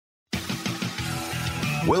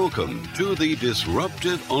Welcome to the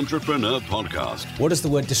Disruptive Entrepreneur Podcast. What does the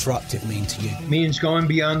word disruptive mean to you? It means going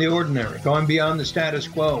beyond the ordinary, going beyond the status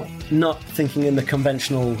quo. Not thinking in the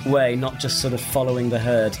conventional way, not just sort of following the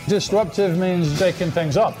herd. Disruptive means shaking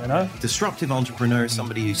things up, you know? Disruptive entrepreneur is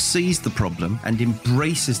somebody who sees the problem and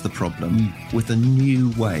embraces the problem with a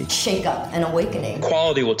new way. Shake up and awakening.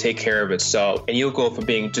 Quality will take care of itself, and you'll go from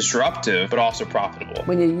being disruptive but also profitable.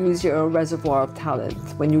 When you use your reservoir of talent,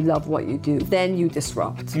 when you love what you do, then you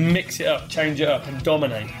disrupt. Mix it up, change it up, and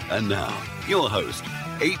dominate. And now, your host,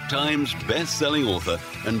 8 times best-selling author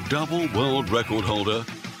and double world record holder,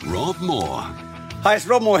 Rob Moore. Hi, it's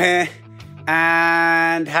Rob Moore here.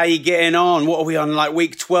 And how you getting on? What are we on, like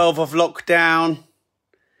week 12 of lockdown?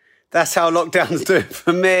 That's how lockdowns do it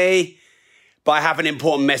for me. But I have an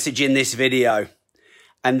important message in this video.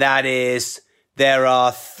 And that is, there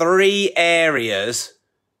are 3 areas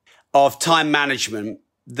of time management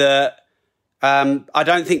that I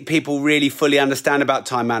don't think people really fully understand about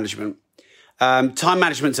time management. Time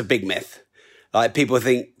management's a big myth. Like, people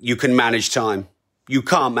think you can manage time. You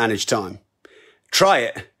can't manage time. Try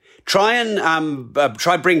it.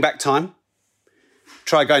 Try bring back time.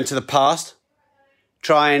 Try going to the past.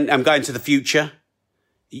 Try and going to the future.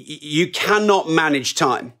 You cannot manage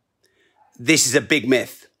time. This is a big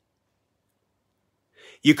myth.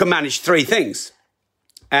 You can manage 3 things.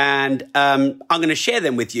 And I'm going to share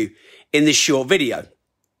them with you in this short video.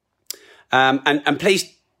 And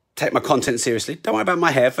please take my content seriously. Don't worry about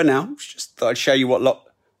my hair for now. Just thought I'd show you what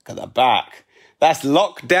look at the back. That's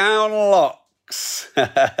lockdown locks.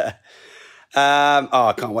 I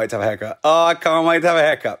can't wait to have a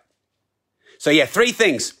haircut. So yeah, 3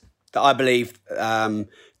 things that I believe time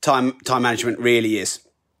management really is.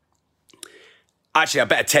 Actually, I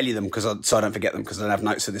better tell you them so I don't forget them, because I don't have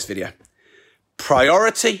notes for this video.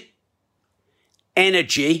 Priority,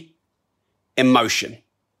 energy, emotion.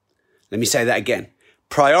 Let me say that again.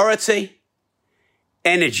 Priority,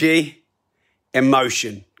 energy,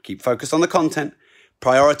 emotion. Keep focused on the content.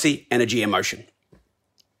 Priority, energy, emotion.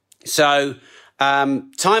 So,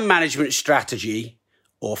 time management strategy,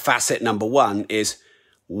 or facet number 1, is,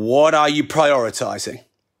 what are you prioritizing?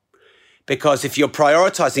 Because if you're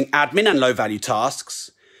prioritizing admin and low-value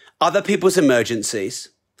tasks, other people's emergencies,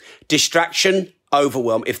 distraction,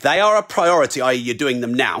 overwhelm, if they are a priority, i.e. you're doing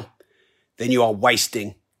them now, then you are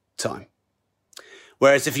wasting time.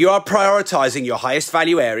 Whereas if you are prioritizing your highest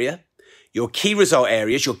value area, your key result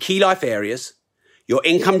areas, your key life areas, your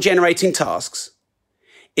income generating tasks,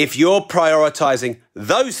 if you're prioritizing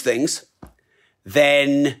those things,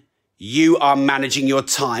 then you are managing your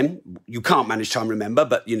time. You can't manage time, remember,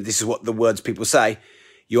 but this is what the words people say.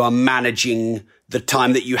 You are managing the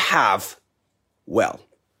time that you have well.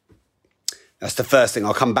 That's the first thing.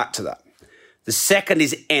 I'll come back to that. The second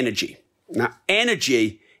is energy. Now,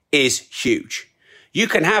 energy is huge. You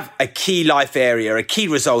can have a key life area, a key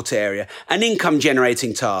result area, an income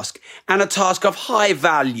generating task, and a task of high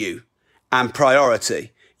value and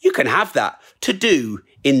priority. You can have that to do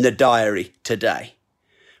in the diary today.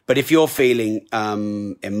 But if you're feeling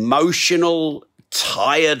emotional,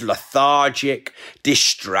 tired, lethargic,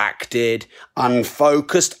 distracted,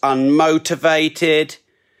 unfocused, unmotivated,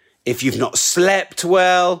 if you've not slept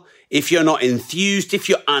well, if you're not enthused, if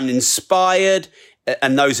you're uninspired,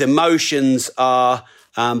 and those emotions are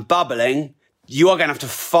bubbling, you are going to have to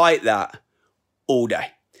fight that all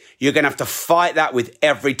day. You're going to have to fight that with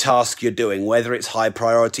every task you're doing, whether it's high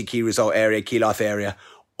priority, key result area, key life area,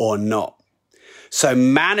 or not. So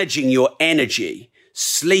managing your energy,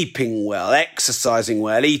 sleeping well, exercising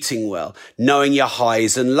well, eating well, knowing your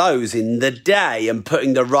highs and lows in the day and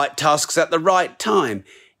putting the right tasks at the right time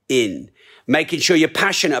in, making sure you're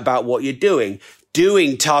passionate about what you're doing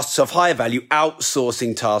tasks of high value,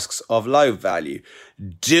 outsourcing tasks of low value,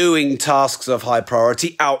 doing tasks of high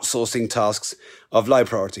priority, outsourcing tasks of low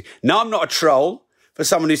priority. No, I'm not a troll, for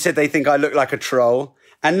someone who said they think I look like a troll.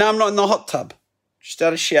 And no, I'm not in the hot tub, just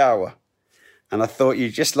had a shower. And I thought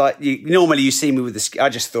normally you see me with this. I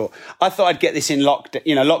thought I'd get this in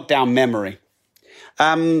lockdown memory.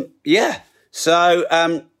 So,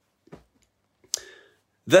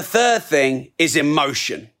 the third thing is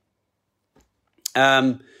emotion.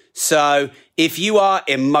 So if you are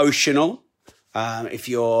emotional, if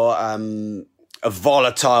you're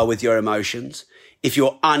volatile with your emotions, if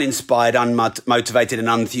you're uninspired, unmotivated and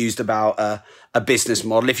unenthused about a business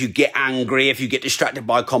model, if you get angry, if you get distracted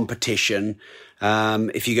by competition,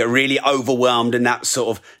 if you get really overwhelmed and that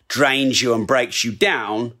sort of drains you and breaks you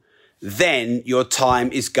down, then your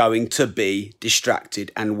time is going to be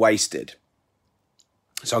distracted and wasted.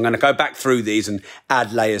 So I'm going to go back through these and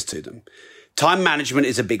add layers to them. Time management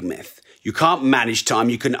is a big myth. You can't manage time.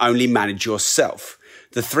 You can only manage yourself.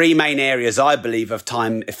 The three main areas, I believe, of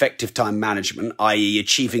effective time management, i.e.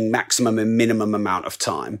 achieving maximum and minimum amount of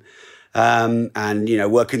time, and,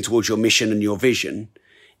 working towards your mission and your vision,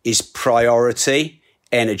 is priority,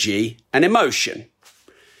 energy, and emotion.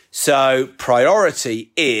 So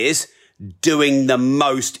priority is doing the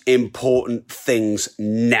most important things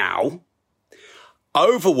now.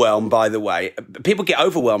 Overwhelm, by the way, people get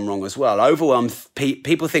overwhelmed wrong as well.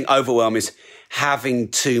 People think overwhelm is having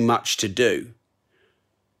too much to do,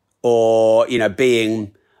 or,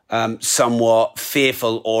 being somewhat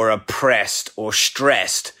fearful or oppressed or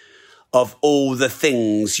stressed of all the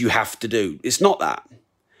things you have to do. It's not that.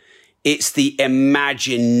 It's the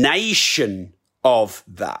imagination of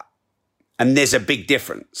that. And there's a big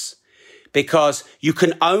difference, because you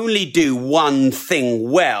can only do one thing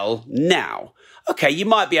well now. Okay, you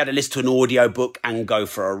might be able to listen to an audiobook and go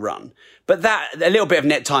for a run. But that, a little bit of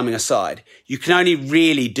net timing aside, you can only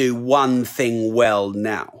really do one thing well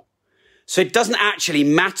now. So it doesn't actually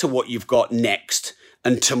matter what you've got next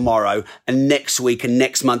and tomorrow and next week and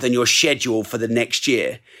next month and your schedule for the next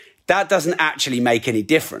year. That doesn't actually make any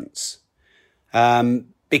difference.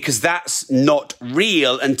 Because that's not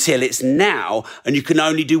real until it's now, and you can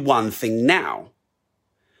only do one thing now.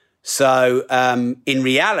 So in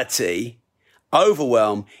reality,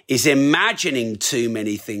 overwhelm is imagining too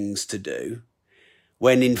many things to do,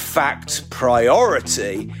 when in fact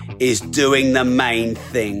priority is doing the main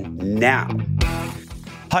thing now.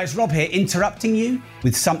 Hi, it's Rob here, interrupting you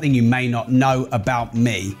with something you may not know about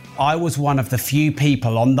me. I was one of the few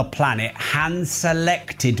people on the planet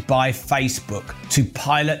hand-selected by Facebook to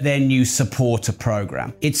pilot their new supporter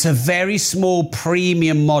program. It's a very small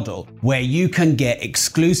premium model where you can get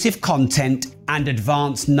exclusive content and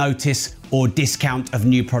advance notice or discount of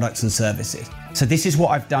new products and services. So this is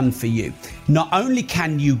what I've done for you. Not only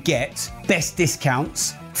can you get best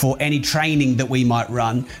discounts for any training that we might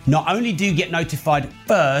run, not only do you get notified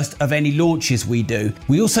first of any launches we do,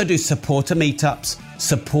 we also do supporter meetups,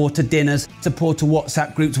 supporter dinners, supporter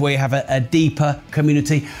WhatsApp groups where you have a deeper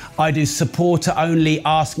community. I do supporter only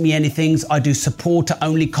Ask Me Anythings. I do supporter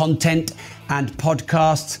only content and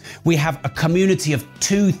podcasts. We have a community of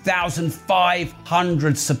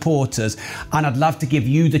 2,500 supporters, and I'd love to give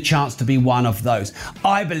you the chance to be one of those.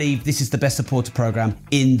 I believe this is the best supporter program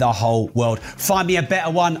in the whole world. Find me a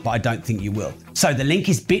better one, but I don't think you will. So the link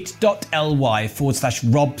is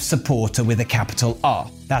bit.ly/Rob Supporter with a capital R.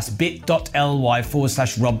 That's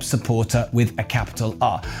bit.ly/Rob Supporter with a capital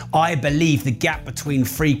R. I believe the gap between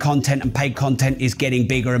free content and paid content is getting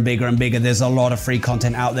bigger and bigger and bigger. There's a lot of free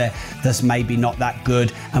content out there that's maybe not that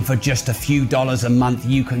good. And for just a few dollars a month,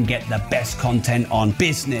 you can get the best content on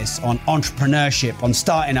business, on entrepreneurship, on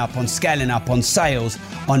starting up, on scaling up, on sales,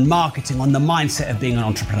 on marketing, on the mindset of being an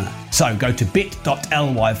entrepreneur. So go to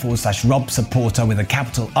bit.ly/Rob Supporter with a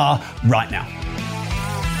capital R right now.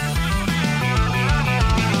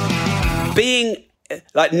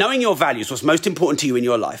 Knowing your values, what's most important to you in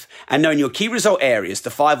your life, and knowing your key result areas, the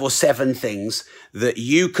 5 or 7 things that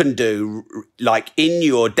you can do, like in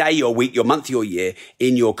your day, your week, your month, your year,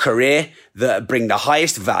 in your career that bring the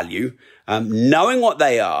highest value, knowing what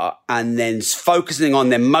they are and then focusing on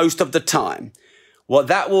them most of the time,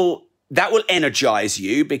 that will energize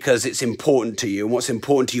you because it's important to you, and what's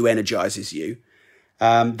important to you energizes you.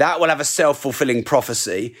 That will have a self-fulfilling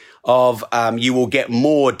prophecy of you will get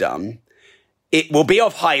more done. It will be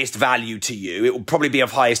of highest value to you. It will probably be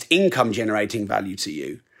of highest income generating value to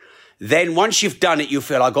you. Then once you've done it, you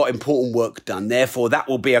feel I got important work done. Therefore, that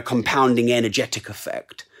will be a compounding energetic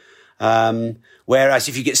effect. Whereas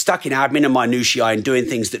if you get stuck in admin and minutiae and doing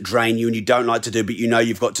things that drain you and you don't like to do, but you know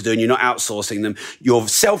you've got to do and you're not outsourcing them, your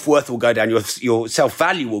self-worth will go down, your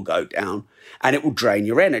self-value will go down, and it will drain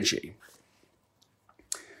your energy.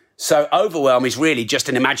 So overwhelm is really just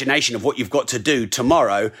an imagination of what you've got to do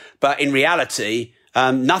tomorrow. But in reality,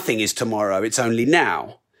 nothing is tomorrow. It's only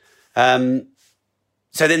now. So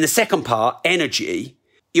then the second part, energy.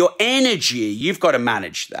 Your energy, you've got to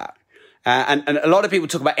manage that. And a lot of people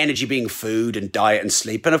talk about energy being food and diet and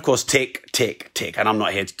sleep. And of course, tick. And I'm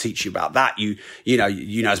not here to teach you about that. You know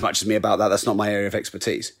as much as me about that. That's not my area of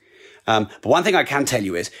expertise. But one thing I can tell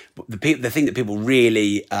you is the thing that people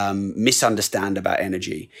really misunderstand about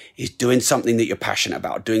energy is doing something that you're passionate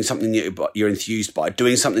about, doing something that you're enthused by,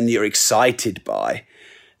 doing something that you're excited by.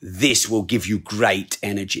 This will give you great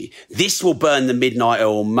energy. This will burn the midnight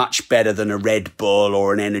oil much better than a Red Bull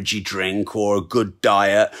or an energy drink or a good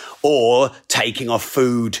diet or taking a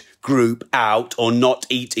food group out or not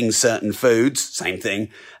eating certain foods. Same thing.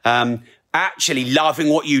 actually loving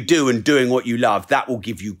what you do and doing what you love, that will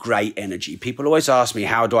give you great energy. People always ask me,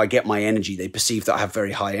 how do I get my energy? They perceive that I have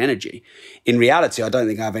very high energy. In reality, I don't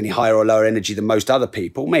think I have any higher or lower energy than most other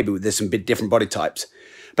people. Maybe there's some bit different body types.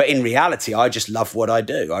 But in reality, I just love what I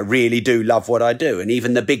do. I really do love what I do. And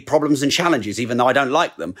even the big problems and challenges, even though I don't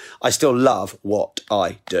like them, I still love what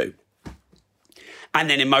I do. And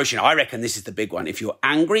then emotion, I reckon this is the big one. If you're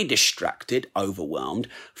angry, distracted, overwhelmed,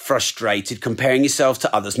 frustrated, comparing yourself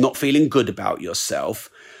to others, not feeling good about yourself,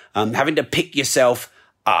 having to pick yourself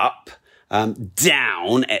up,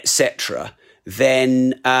 down, etc.,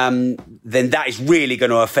 then that is really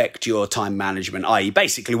going to affect your time management, i.e.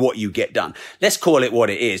 basically what you get done. Let's call it what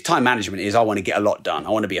it is. Time management is I want to get a lot done.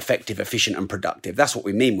 I want to be effective, efficient and productive. That's what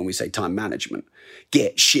we mean when we say time management.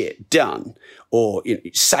 Get shit done or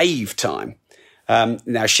save time.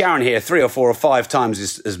 Now, Sharon here 3 or 4 or 5 times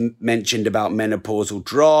has mentioned about menopausal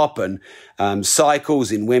drop and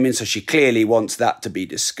cycles in women, so she clearly wants that to be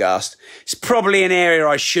discussed. It's probably an area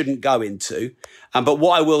I shouldn't go into, but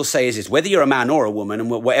what I will say is this, whether you're a man or a woman and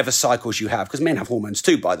whatever cycles you have, because men have hormones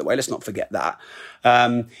too, by the way, let's not forget that,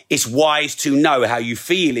 it's wise to know how you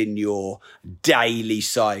feel in your daily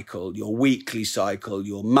cycle, your weekly cycle,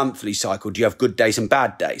 your monthly cycle. Do you have good days and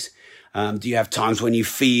bad days? Do you have times when you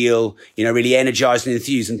feel, really energized and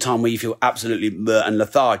enthused and time where you feel absolutely and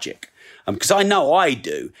lethargic? Because I know I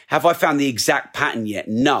do. Have I found the exact pattern yet?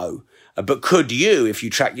 No. But could you, if you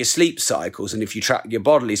track your sleep cycles and if you track your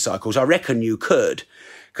bodily cycles? I reckon you could.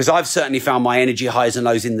 Because I've certainly found my energy highs and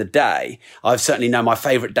lows in the day. I've certainly known my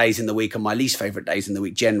favorite days in the week and my least favorite days in the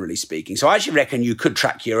week, generally speaking. So I actually reckon you could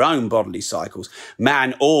track your own bodily cycles,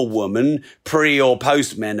 man or woman, pre or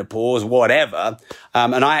post menopause, whatever.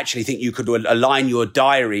 And I actually think you could align your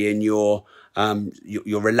diary and your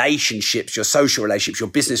relationships, your social relationships, your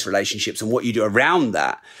business relationships and what you do around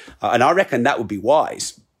that. And I reckon that would be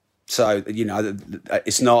wise. So,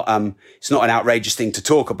 it's not an outrageous thing to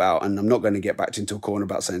talk about, and I'm not going to get backed into a corner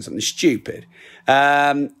about saying something stupid.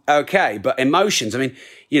 Okay, but emotions,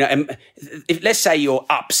 if let's say you're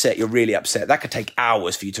upset, you're really upset, that could take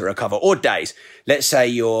hours for you to recover, or days. Let's say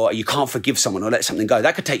you can't forgive someone or let something go.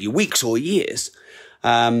 That could take you weeks or years.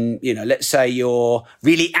 Let's say you're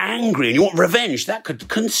really angry and you want revenge. That could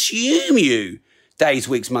consume you. Days,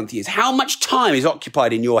 weeks, months, years. How much time is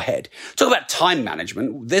occupied in your head? Talk about time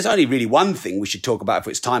management. There's only really one thing we should talk about if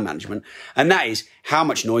it's time management, and that is how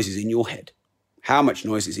much noise is in your head. How much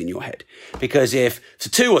noise is in your head? Because if for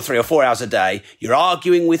 2 or 3 or 4 hours a day, you're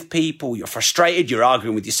arguing with people, you're frustrated, you're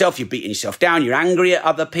arguing with yourself, you're beating yourself down, you're angry at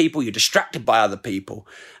other people, you're distracted by other people,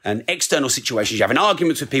 and external situations, you're having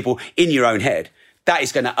arguments with people in your own head, that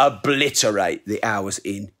is going to obliterate the hours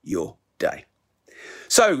in your day.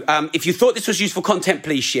 So, if you thought this was useful content,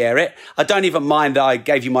 please share it. I don't even mind I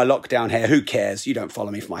gave you my lockdown hair. Who cares? You don't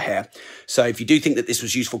follow me for my hair. So if you do think that this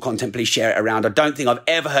was useful content, please share it around. I don't think I've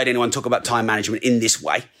ever heard anyone talk about time management in this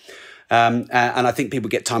way. And I think people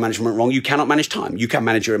get time management wrong. You cannot manage time. You can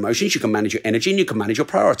manage your emotions, you can manage your energy, and you can manage your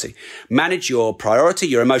priority. Manage your priority,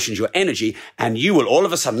 your emotions, your energy, and you will all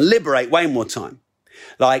of a sudden liberate way more time.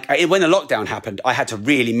 Like when the lockdown happened, I had to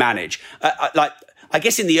really manage. I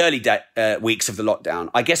guess in the early weeks of the lockdown,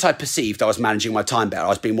 I guess I perceived I was managing my time better. I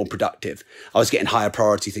was being more productive. I was getting higher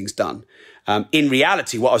priority things done. In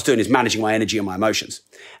reality, what I was doing is managing my energy and my emotions.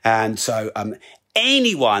 And so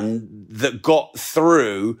anyone that got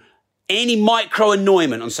through any micro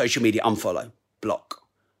annoyment on social media, unfollow, block,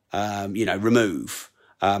 remove,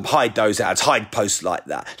 hide those ads, hide posts like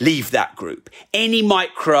that, leave that group. Any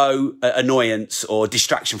micro annoyance or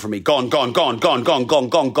distraction from me, gone.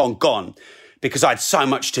 Because I had so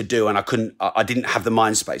much to do and I didn't have the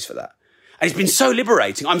mind space for that. And it's been so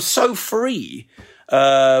liberating. I'm so free.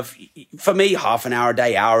 For me, half an hour a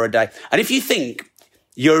day, hour a day. And if you think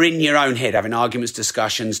you're in your own head having arguments,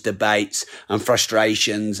 discussions, debates and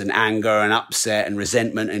frustrations and anger and upset and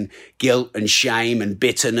resentment and guilt and shame and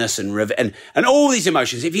bitterness and all these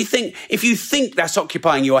emotions, if you think that's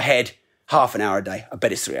occupying your head half an hour a day, I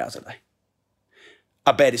bet it's 3 hours a day.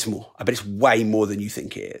 I bet it's more. I bet it's way more than you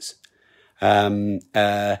think it is.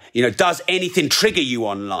 Does anything trigger you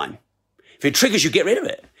online? If it triggers you, get rid of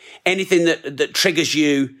it. Anything that triggers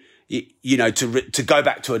you, to go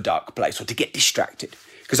back to a dark place or to get distracted,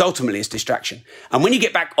 because ultimately it's distraction. And when you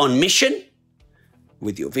get back on mission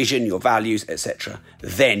with your vision, your values, etc.,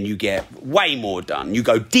 then you get way more done. You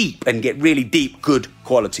go deep and get really deep, good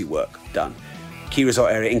quality work done. Key result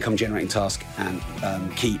area, income generating task, and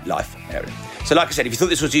key life area. So like I said, if you thought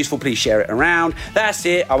this was useful, please share it around. That's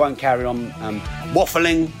it. I won't carry on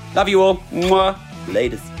waffling. Love you all. Mwah.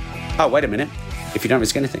 Laters. Oh, wait a minute. If you don't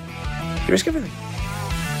risk anything, you risk everything.